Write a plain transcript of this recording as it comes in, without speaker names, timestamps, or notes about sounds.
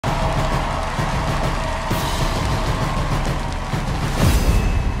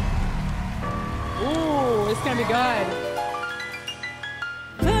gonna be good.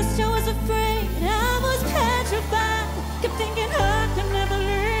 First I was afraid, I was petrified. Kept thinking I could never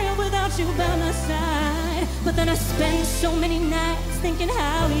live without you by my side. But then I spent so many nights thinking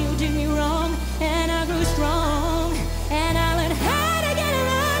how you did me wrong, and I grew strong, and I learned how to get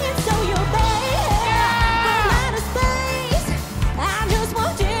along. And so you're back from outer space. I just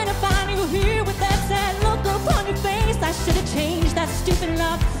walked in to find you here with that sad look upon your face. I should have changed that stupid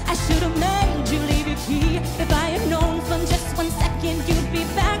lock. I should have made you leave your key. If I had known from just 1 second you'd be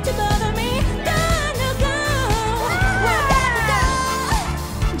back to bother me. Gonna go, we're gonna go.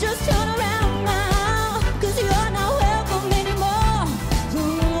 Just turn around now, 'cause you're not welcome anymore.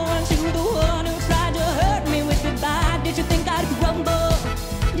 Weren't you the one who tried to hurt me with goodbye? Did you think I'd crumble?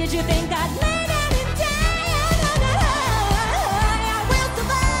 Did you think I'd lay down and die? I will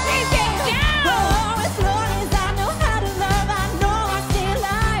survive. Please get down. Oh, as long as I know how to love, I know I'll stay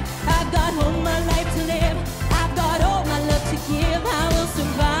alive. I've got all my life to live. I've got all my love to give. I will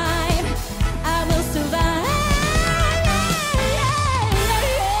survive. I will survive.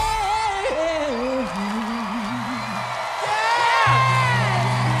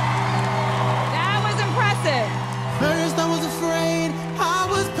 That was impressive. First I was afraid, I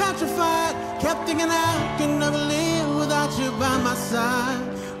was petrified. Kept thinking I could never live without you by my side.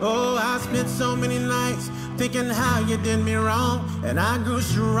 Oh, I spent so many nights thinking how you did me wrong, and I grew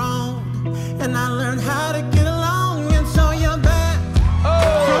strong, and I learned how to get along. And so you're back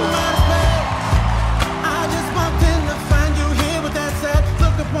from outer space. I just walked in to find you here with that sad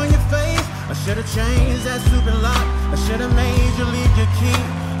look upon your face. I should have changed that stupid lock. I should have made you leave your key.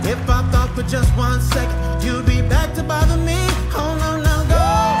 If I thought for just 1 second you'd be back to bother me. Oh no, no.